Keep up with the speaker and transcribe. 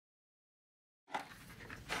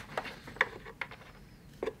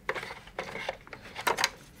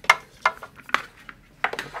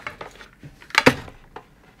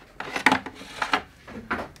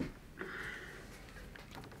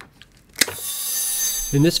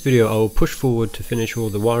In this video I will push forward to finish all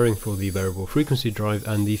the wiring for the variable frequency drive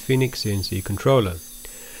and the Phoenix CNC controller.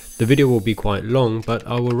 The video will be quite long, but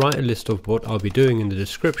I will write a list of what I'll be doing in the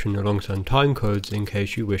description alongside time codes in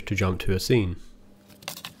case you wish to jump to a scene.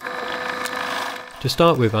 To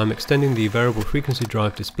start with, I'm extending the variable frequency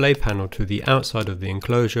drive display panel to the outside of the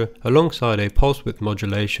enclosure alongside a pulse width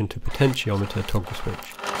modulation to potentiometer toggle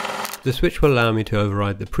switch. The switch will allow me to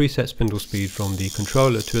override the preset spindle speed from the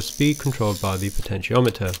controller to a speed controlled by the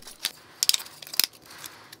potentiometer.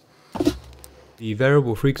 The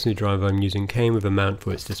variable frequency drive I'm using came with a mount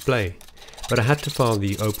for its display, but I had to file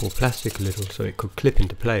the opal plastic a little so it could clip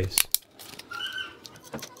into place.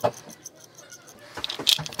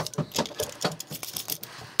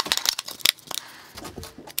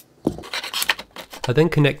 I then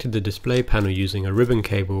connected the display panel using a ribbon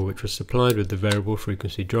cable which was supplied with the variable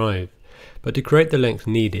frequency drive, but to create the length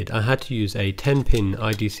needed I had to use a 10-pin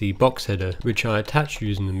IDC box header which I attached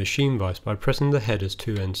using the machine vise by pressing the header's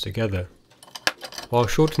two ends together. While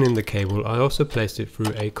shortening the cable I also placed it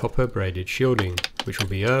through a copper braided shielding which will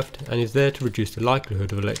be earthed and is there to reduce the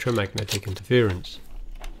likelihood of electromagnetic interference.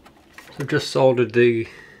 So I've just soldered the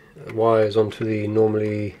wires onto the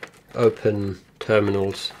normally open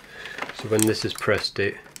terminals. So when this is pressed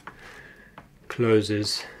it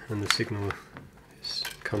closes and the signal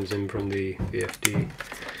comes in from the VFD.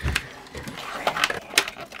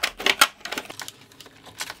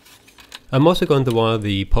 I'm also going to wire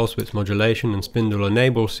the pulse width modulation and spindle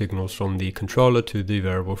enable signals from the controller to the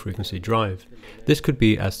variable frequency drive. This could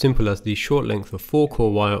be as simple as the short length of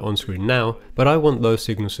 4-core wire on screen now, but I want those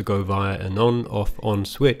signals to go via an on-off-on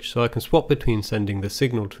switch so I can swap between sending the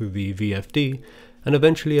signal to the VFD and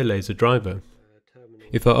eventually a laser driver.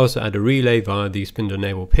 If I also add a relay via the spindle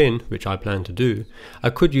enable pin, which I plan to do,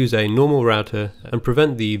 I could use a normal router and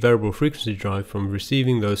prevent the variable frequency drive from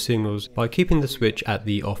receiving those signals by keeping the switch at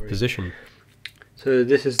the off position. So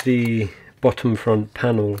this is the bottom front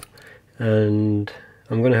panel, and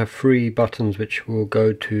I'm going to have 3 buttons which will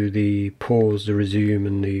go to the pause, the resume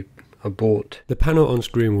and the abort. The panel on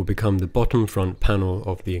screen will become the bottom front panel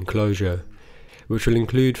of the enclosure, which will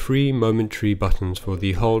include 3 momentary buttons for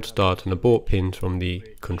the hold, start and abort pins from the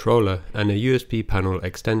controller and a USB panel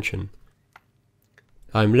extension.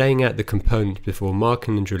 I'm laying out the components before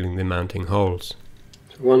marking and drilling the mounting holes.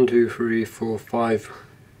 So 1, 2, 3, 4, 5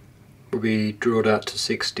 will be drilled out to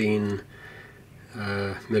 16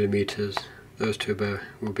 millimeters. Those two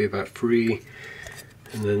will be about 3,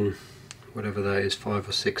 and then whatever that is, 5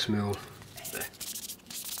 or 6 mil.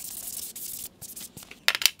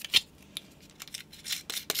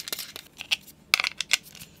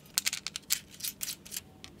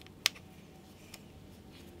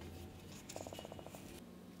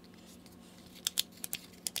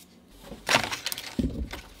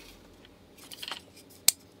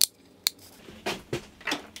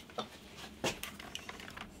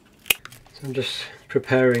 I'm just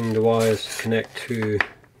preparing the wires to connect to the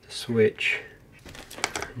switch,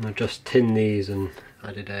 and I've just tinned these and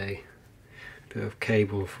added a bit of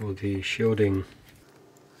cable for the shielding.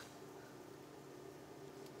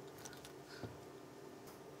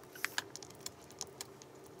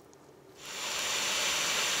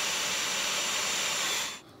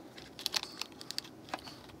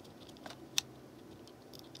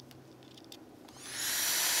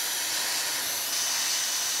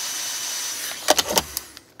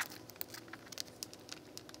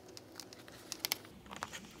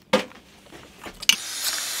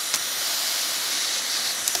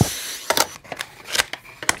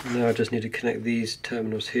 Now I just need to connect these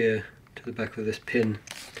terminals here to the back of this pin.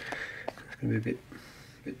 It's going to be a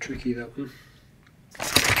bit tricky, that one.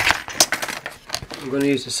 I'm going to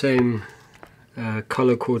use the same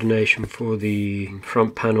colour coordination for the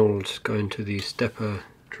front panels going to the stepper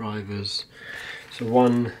drivers. So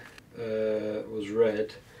 1 was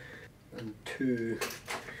red and 2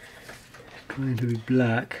 going to be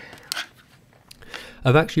black.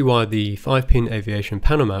 I've actually wired the 5-pin aviation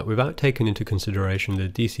panel mount without taking into consideration the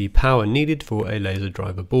DC power needed for a laser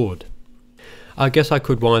driver board. I guess I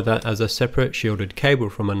could wire that as a separate shielded cable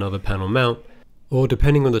from another panel mount, or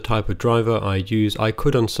depending on the type of driver I use, I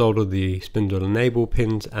could unsolder the spindle enable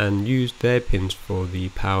pins and use their pins for the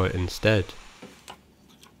power instead.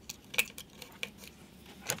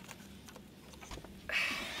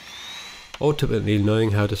 Ultimately, knowing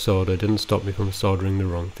how to solder didn't stop me from soldering the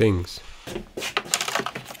wrong things.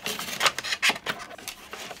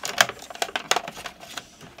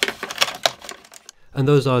 And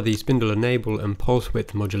those are the spindle enable and pulse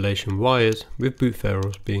width modulation wires with boot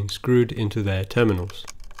ferrules being screwed into their terminals.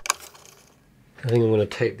 I think I'm going to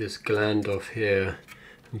take this gland off here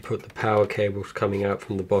and put the power cables coming out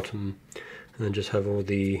from the bottom, and then just have all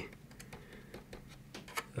the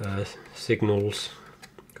signals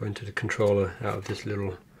going to the controller out of this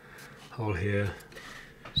little hole here.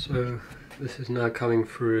 So this is now coming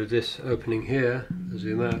through this opening here. I'll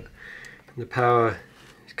zoom out, and the power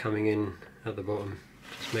is coming in at the bottom.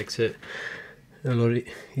 Just makes it a lot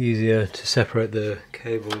easier to separate the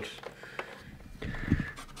cables.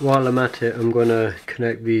 While I'm at it, I'm going to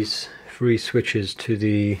connect these 3 switches to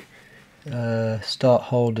the start,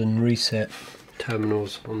 hold and reset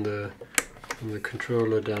terminals on the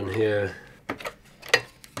controller down here.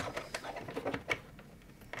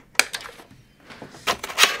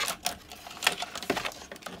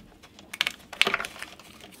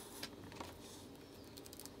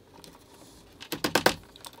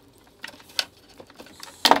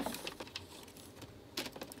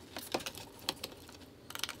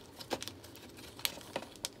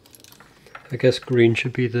 I guess green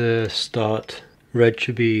should be the start, red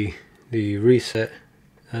should be the reset,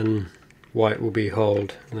 and white will be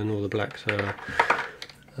hold, and then all the blacks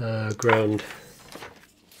are ground.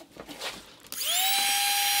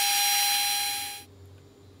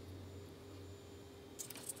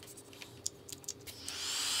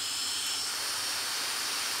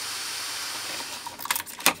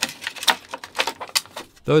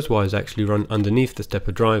 Those wires actually run underneath the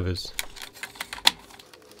stepper drivers.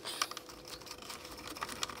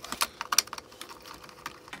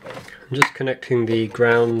 I'm just connecting the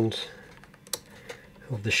ground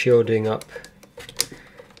of the shielding up.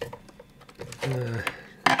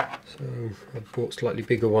 So I've bought slightly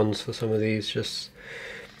bigger ones for some of these, just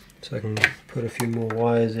so I can put a few more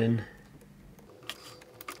wires in.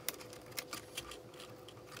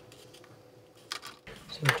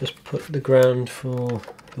 So I've just put the ground for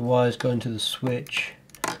the wires going to the switch,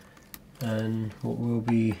 and what will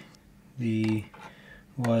be the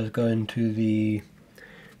wires going to the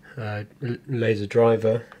laser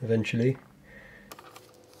driver eventually.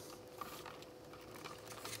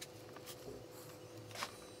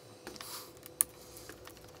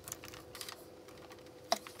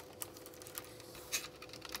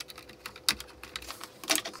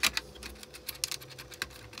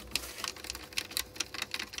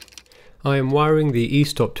 I am wiring the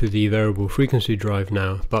Estop to the variable frequency drive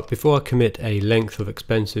now, but before I commit a length of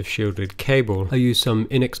expensive shielded cable, I use some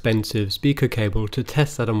inexpensive speaker cable to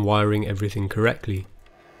test that I'm wiring everything correctly.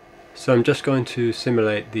 So I'm just going to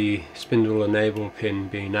simulate the spindle enable pin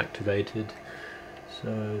being activated.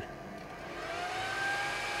 So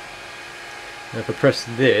if I press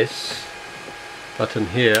this button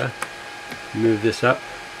here, move this up,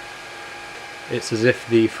 it's as if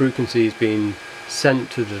the frequency is being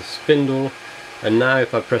sent to the spindle, and now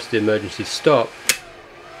if I press the emergency stop,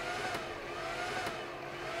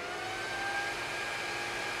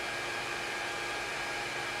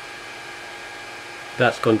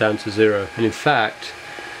 that's gone down to 0, and in fact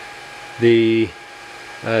the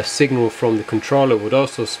signal from the controller would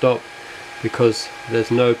also stop because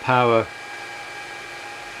there's no power.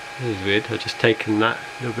 This is weird, I've just taken that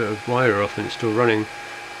little bit of wire off and it's still running.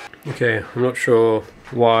 Okay, I'm not sure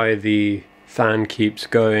why the fan keeps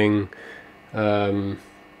going after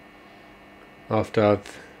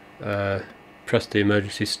I've pressed the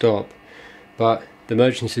emergency stop, but the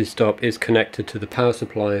emergency stop is connected to the power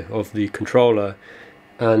supply of the controller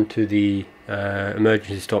and to the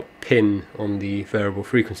emergency stop pin on the variable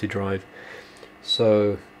frequency drive.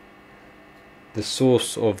 So the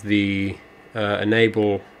source of the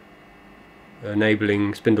enabling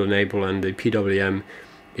spindle enable and the PWM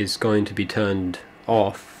is going to be turned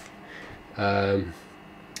off, and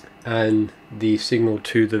the signal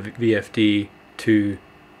to the VFD to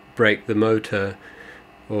break the motor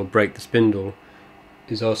or break the spindle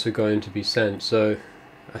is also going to be sent. So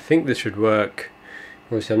I think this should work.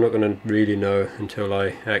 Obviously I'm not going to really know until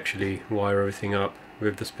I actually wire everything up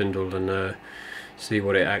with the spindle and see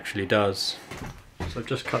what it actually does. So I've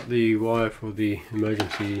just cut the wire for the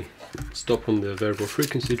emergency stop on the variable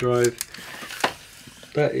frequency drive.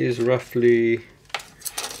 That is roughly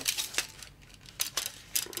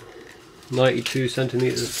 92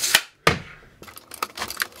 centimeters.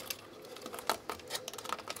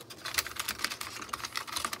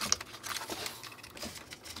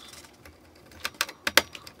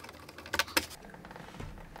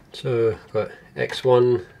 So I've got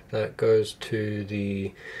X1 that goes to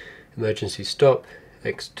the emergency stop,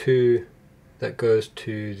 X2 that goes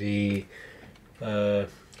to the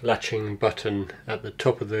latching button at the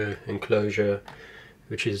top of the enclosure,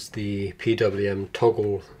 which is the PWM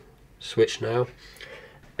toggle switch now.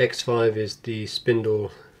 X5 is the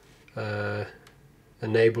spindle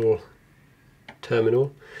enable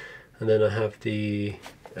terminal, and then I have the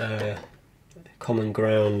common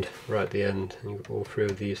ground right at the end, and all three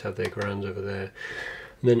of these have their grounds over there.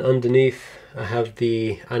 And then underneath I have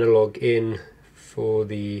the analog in for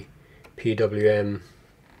the PWM,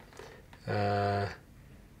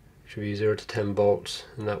 should be 0 to 10 volts,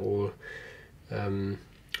 and that will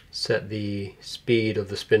set the speed of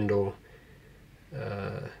the spindle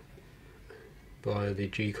by the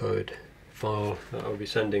G-code file that I'll be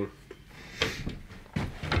sending.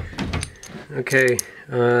 Okay,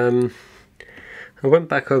 I went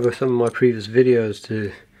back over some of my previous videos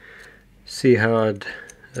to see how I'd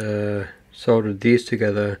soldered these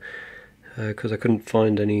together, because I couldn't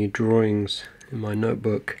find any drawings in my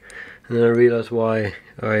notebook, and then I realized why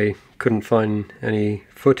I couldn't find any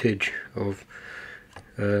footage of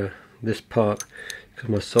this part, because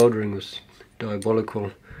my soldering was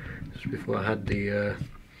diabolical. Just before I had the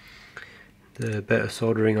better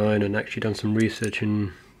soldering iron and actually done some research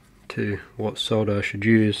into what solder I should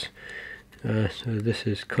use. So this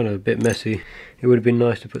is kind of a bit messy. It would have been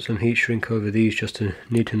nice to put some heat shrink over these just to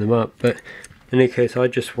neaten them up, but in any case I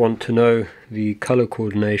just want to know the color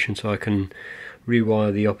coordination so I can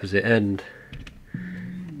rewire the opposite end.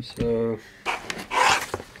 So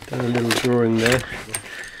done a little drawing there.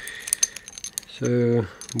 So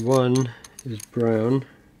 1 is brown,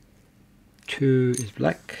 2 is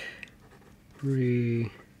black,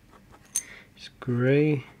 3 is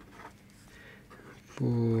grey,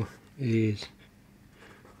 4 is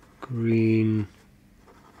green,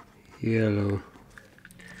 yellow.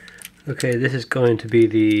 Okay, this is going to be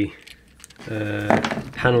the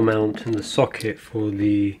panel mount and the socket for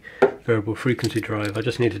the variable frequency drive. I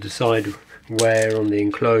just need to decide where on the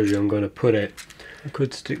enclosure I'm going to put it. I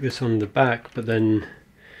could stick this on the back, but then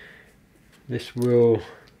this will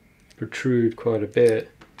protrude quite a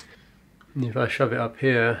bit. And if I shove it up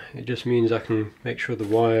here, it just means I can make sure the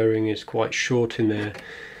wiring is quite short in there,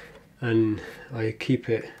 and I keep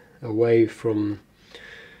it away from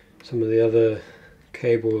some of the other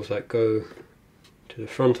cables that go to the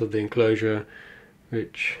front of the enclosure,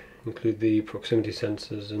 which include the proximity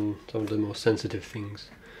sensors and some of the more sensitive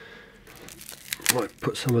things. Might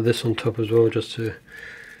put some of this on top as well, just to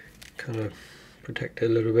kind of protect it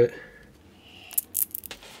a little bit.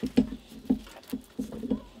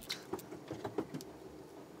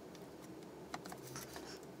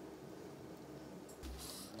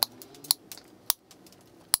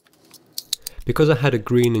 Because I had a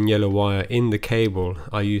green and yellow wire in the cable,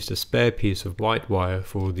 I used a spare piece of white wire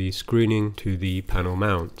for the screening to the panel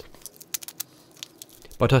mount.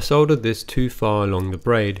 But I soldered this too far along the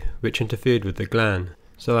braid, which interfered with the gland,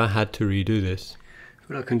 so I had to redo this.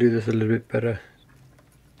 But I can do this a little bit better.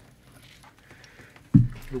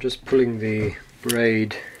 I'm just pulling the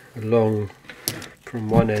braid along from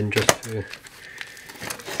one end just to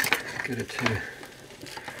get it to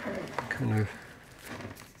kind of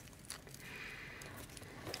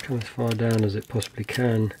come as far down as it possibly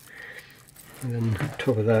can, and then on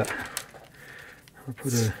top of that I'll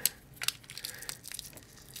put a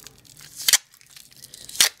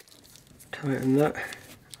tighten that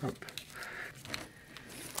up,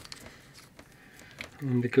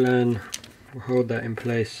 and the gland will hold that in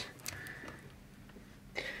place.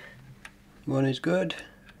 1 is good,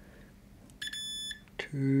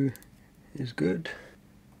 2 is good,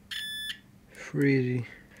 3,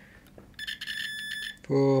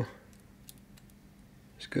 4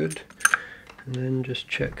 is good, and then just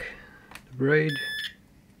check the braid.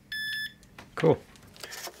 Cool.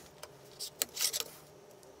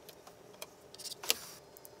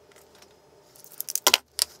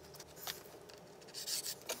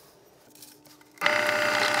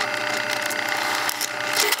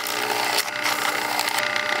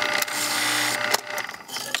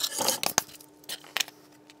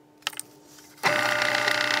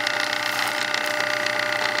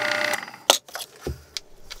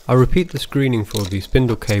 I repeat the screening for the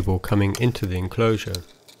spindle cable coming into the enclosure.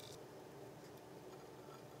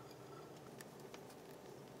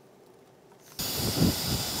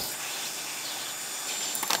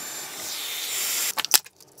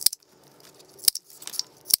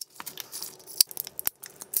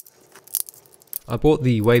 I bought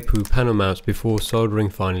the weipu panel mounts before soldering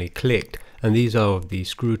finally clicked, and these are of the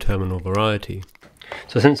screw terminal variety.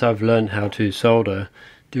 So since I've learned how to solder,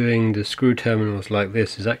 doing the screw terminals like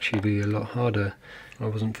this is actually a lot harder. I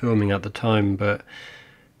wasn't filming at the time, but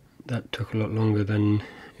that took a lot longer than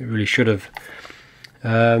it really should have.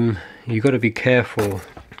 You've got to be careful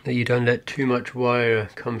that you don't let too much wire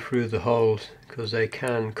come through the holes, because they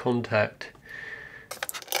can contact.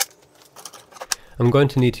 I'm going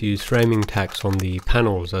to need to use framing tacks on the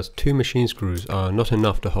panels, as 2 machine screws are not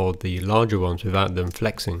enough to hold the larger ones without them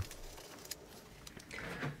flexing.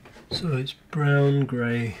 So it's brown,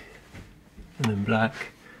 grey and then black.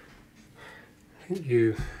 I think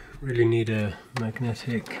you really need a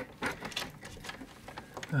magnetic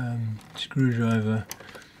screwdriver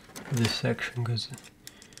for this section, because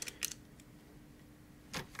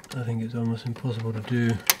I think it's almost impossible to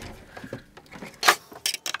do.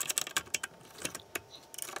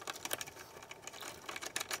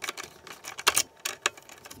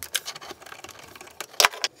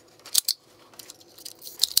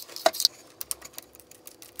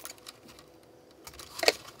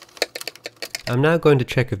 I'm now going to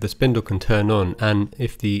check if the spindle can turn on and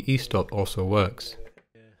if the Estop also works.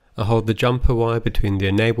 I hold the jumper wire between the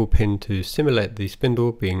enable pin to simulate the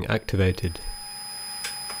spindle being activated.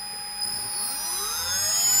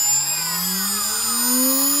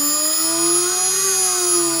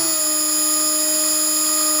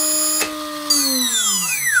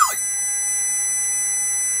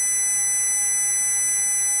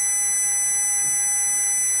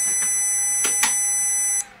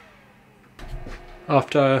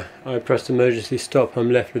 After I press emergency stop,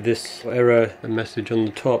 I'm left with this error message on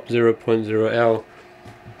the top, 0.0L,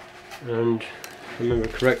 and if I remember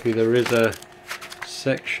correctly, there is a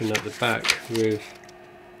section at the back with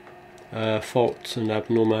faults and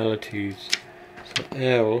abnormalities.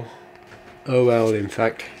 So OL in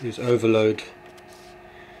fact is overload.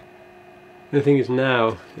 The thing is,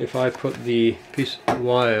 now if I put the piece of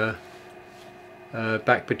wire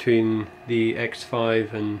back between the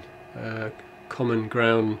X5 and common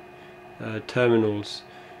ground terminals,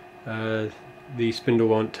 the spindle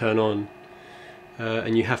won't turn on,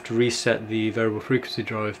 and you have to reset the variable frequency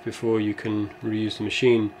drive before you can reuse the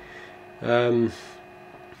machine. So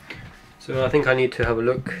I think I need to have a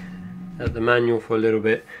look at the manual for a little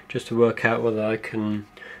bit just to work out whether I can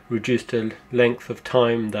reduce the length of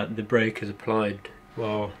time that the brake is applied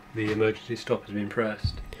while the emergency stop has been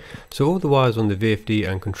pressed. So all the wires on the VFD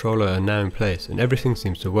and controller are now in place and everything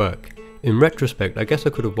seems to work. In retrospect, I guess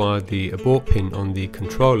I could have wired the abort pin on the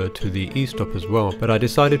controller to the Estop as well, but I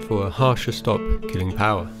decided for a harsher stop, killing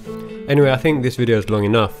power. Anyway, I think this video is long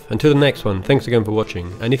enough. Until the next one, thanks again for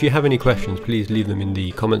watching, and if you have any questions, please leave them in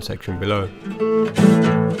the comment section below.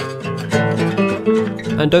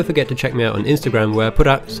 And don't forget to check me out on Instagram, where I put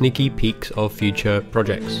out sneaky peeks of future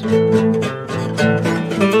projects.